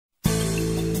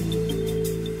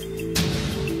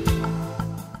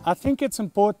I think it's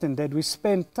important that we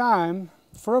spend time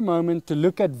for a moment to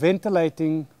look at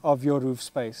ventilating of your roof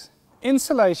space.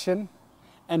 Insulation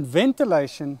and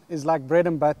ventilation is like bread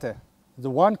and butter.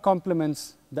 The one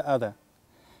complements the other.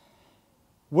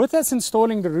 With us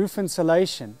installing the roof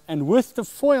insulation and with the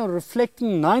foil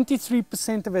reflecting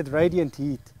 93% of its radiant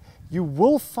heat, you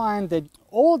will find that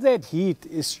all that heat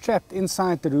is trapped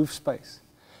inside the roof space.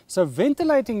 So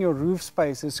ventilating your roof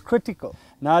space is critical.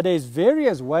 Now there's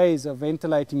various ways of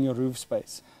ventilating your roof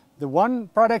space. The one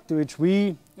product which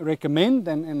we recommend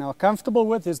and are comfortable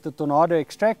with is the Tornado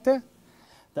Extractor.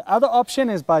 The other option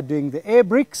is by doing the air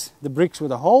bricks, the bricks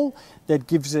with a hole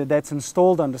that's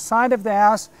installed on the side of the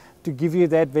house to give you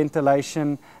that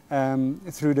ventilation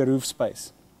through the roof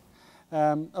space.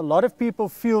 A lot of people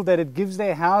feel that it gives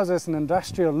their houses an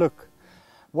industrial look.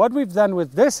 What we've done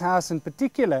with this house in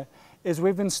particular is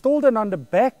we've installed it on the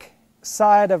back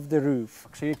side of the roof.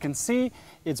 So you can see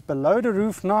it's below the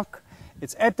roof knock,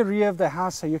 it's at the rear of the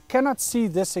house, so you cannot see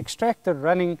this extractor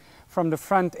running from the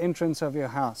front entrance of your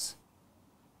house.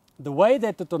 The way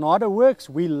that the Tornado works,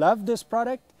 we love this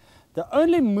product. The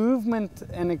only movement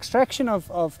and extraction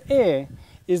of air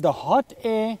is the hot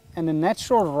air and the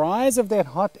natural rise of that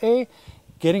hot air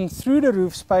getting through the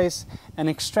roof space and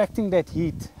extracting that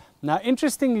heat. Now,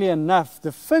 interestingly enough,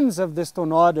 the fins of this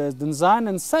Tornado is designed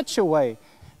in such a way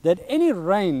that any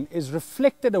rain is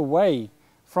reflected away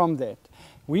from that.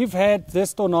 We've had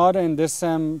this Tornado in this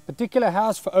particular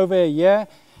house for over a year,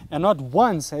 and not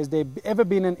once has there ever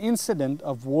been an incident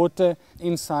of water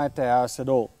inside the house at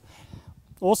all.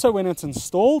 Also, when it's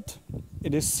installed,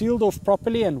 it is sealed off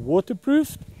properly and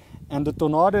waterproofed, and the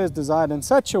Tornado is designed in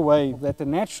such a way that the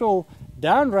natural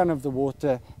downrun of the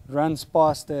water runs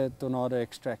past the Tornado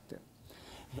Extractor.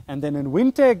 And then in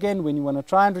winter again, when you want to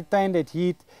try and retain that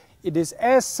heat, it is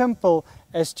as simple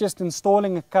as just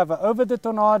installing a cover over the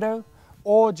Tornado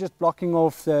or just blocking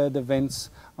off the vents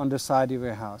on the side of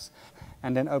your house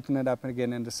and then open it up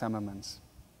again in the summer months.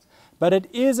 But it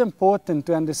is important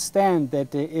to understand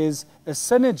that there is a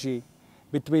synergy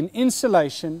between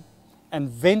insulation and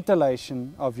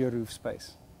ventilation of your roof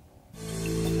space.